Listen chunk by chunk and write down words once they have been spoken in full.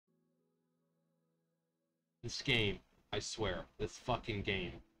This game, I swear, this fucking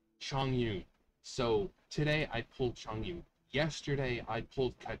game. Chongyun. So, today I pulled Chongyun. Yesterday I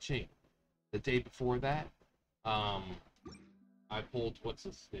pulled Kaching. The day before that, um, I pulled, what's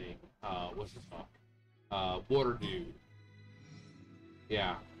his thing? What's his fuck? Water Dude.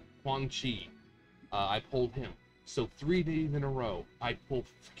 Yeah. Huang Chi. I pulled him. So 3 days in a row, I pulled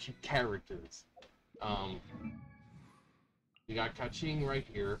characters. Um, we got Kaching right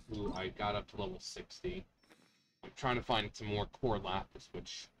here, who I got up to level 60. I'm trying to find some more core lapis,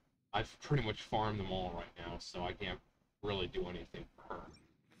 which I've pretty much farmed them all right now, so I can't really do anything for her.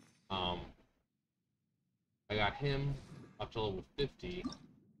 I got him up to level 50.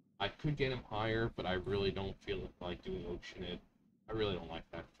 I could get him higher, but I really don't feel like doing Oceanid. I really don't like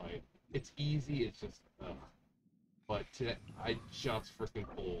that fight. It's easy, it's just, ugh. But today, I just freaking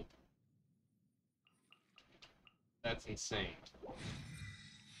pulled. That's insane.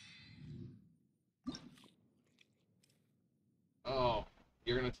 Oh,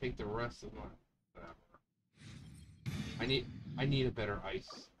 you're gonna take the rest of my... Whatever. I need, I need a better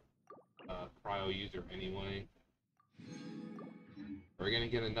ice cryo user anyway. We're gonna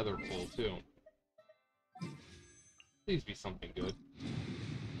get another pull too. Please be something good.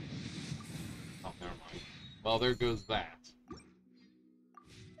 Oh, never mind. Well, there goes that.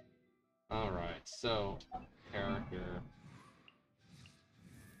 Alright, so, character.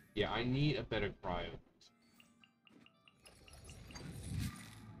 Yeah, I need a better cryo.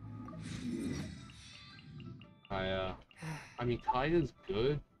 I mean, Kaya's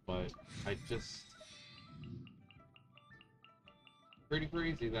good, but I just... Pretty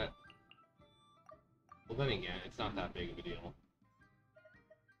crazy that... Well, then again, it's not that big of a deal.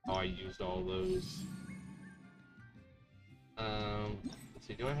 Oh, I used all those. Let's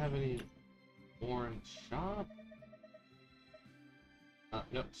see, do I have any more in shop?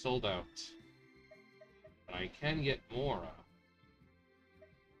 Nope, sold out. But I can get more.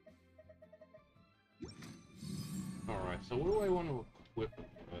 Alright, so what do I want to equip it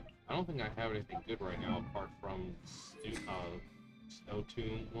with? I don't think I have anything good right now apart from Snow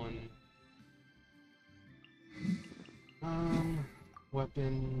Tomb one.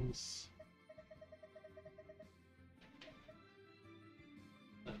 Weapons.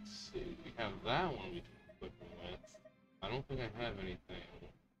 Let's see, we have that one we can equip him with. I don't think I have anything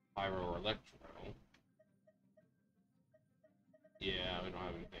Pyro or Electro. Yeah, we don't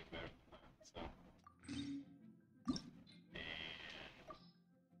have anything better than that, so.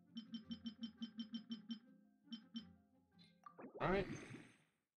 Alright.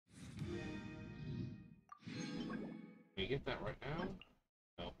 Can we get that right now?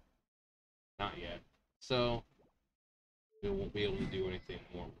 No. Not yet. So, we won't be able to do anything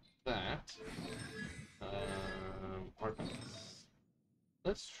more with that. Artifacts.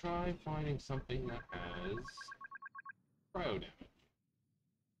 Let's try finding something that has cryo damage.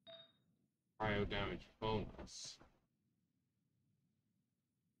 Cryo damage bonus.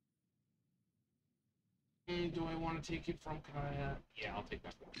 Do I want to take it from Kaya? Yeah, I'll take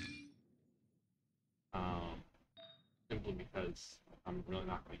that one. Simply because I'm really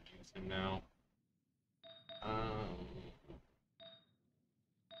not going to use him now.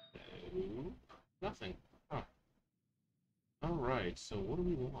 Nope. Nothing. Huh. Alright, so what do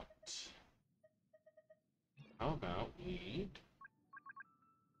we want? How about we...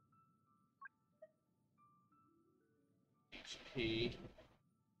 HP,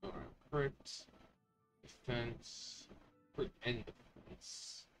 or crit, defense, crit and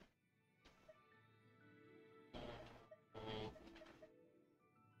defense.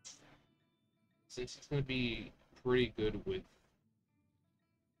 Since it's going to be pretty good with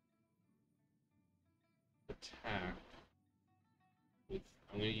attack,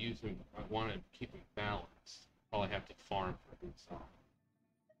 I'm going to use him, I want to keep him balanced. Probably have to farm for himself.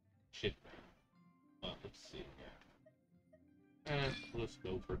 Shit, man. But let's see, yeah. And let's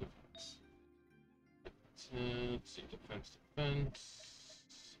go for defense. Let's see, defense.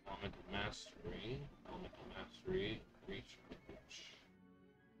 Elemental mastery, recharge.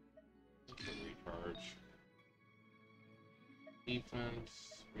 Recharge. Defense,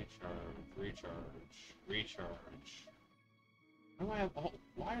 recharge. Why do I have all?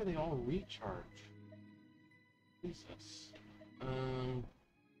 Why are they all recharge? Jesus.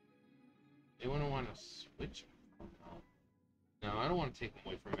 They wouldn't want to switch them now. No, I don't want to take them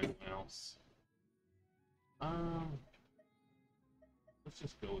away from anyone else. Let's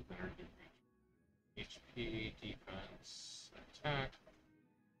just go with energy. HP, defense, attack.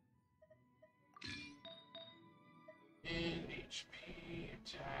 And HP,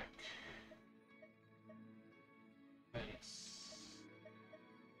 attack. Defense.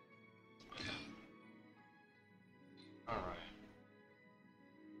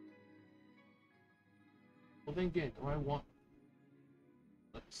 Well, then again, do I want...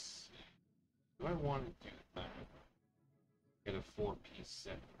 Let's see. Do I want to do that? Get a 4-piece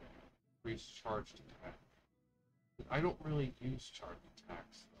set. Increase charged attack. I don't really use charged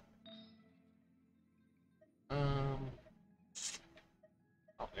attacks, though.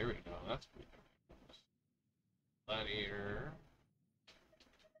 Oh, there we go. That's pretty good. Gladiator.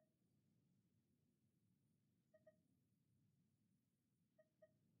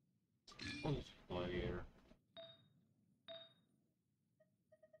 We'll just Gladiator.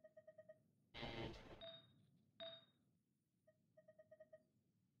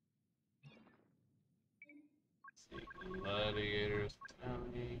 Let's see. Gladiators.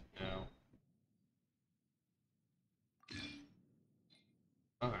 No.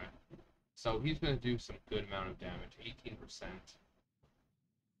 Okay. So he's going to do some good amount of damage. 18%.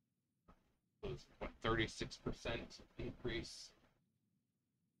 Was what, 36% increase.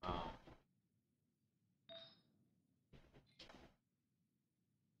 I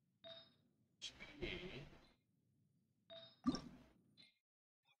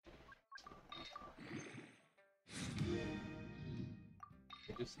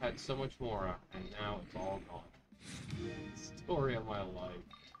just had so much more, and now it's all gone. Story of my life.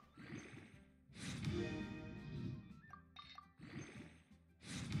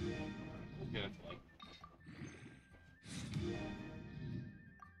 We'll get it to like...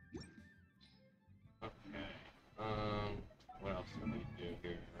 Okay. What else do we do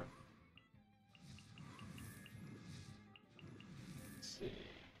here? Let's see.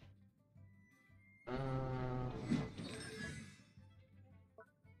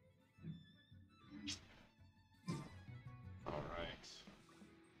 Alright.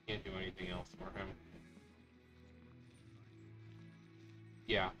 Can't do anything else for him.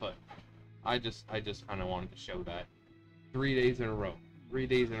 Yeah, but I just kind of wanted to show that 3 days in a row. 3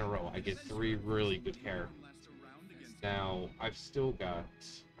 days in a row, I get 3 really good characters. Now, I've still got...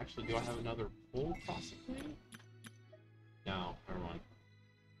 Actually, do I have another pull, possibly? No, never mind.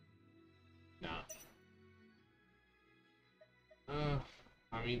 Nah.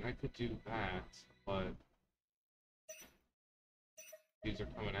 I mean, I could do that, but... These are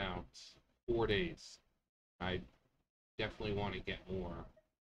coming out 4 days. I definitely want to get more.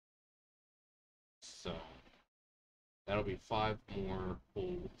 So, that'll be 5 more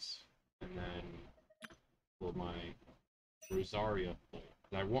pulls, and then for my Rosaria pull,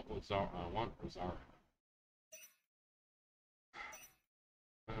 I want Rosaria.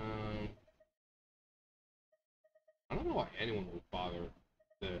 I don't know why anyone would bother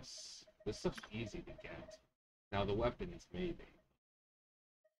this. This stuff's easy to get. Now the weapons, maybe.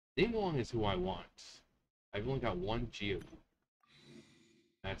 Ding Wong is who I want. I've only got 1 Geo.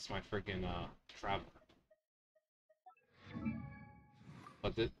 That's my freaking Traveler.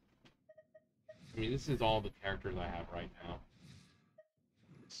 But I mean, this is all the characters I have right now.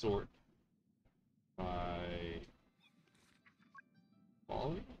 Sort by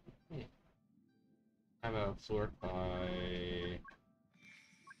quality? How about sort by...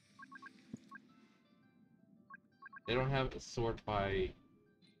 They don't have a sort by...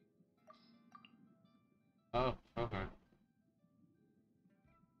 Oh, okay.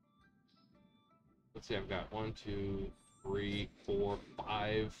 Let's see, I've got 1, 2, 3, 4,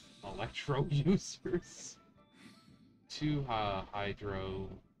 5 Electro users. 2 Hydro.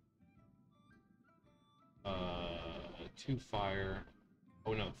 2 Fire.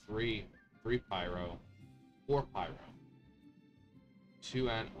 Oh no, 3 Pyro. 4 Pyro. 2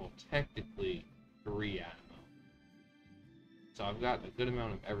 Animal. Technically 3 Animal. So I've got a good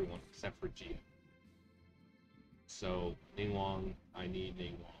amount of everyone except for Gia. So Ningguang, I need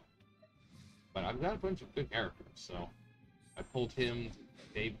Ningguang. But I've got a bunch of good characters, so I pulled him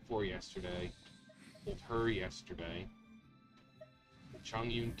the day before yesterday, pulled her yesterday,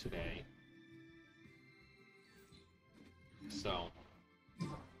 Chongyun today. So,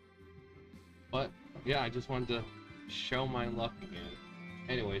 but yeah, I just wanted to show my luck again.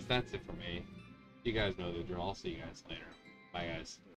 Anyways, that's it for me. You guys know the drill. I'll see you guys later. Bye, guys.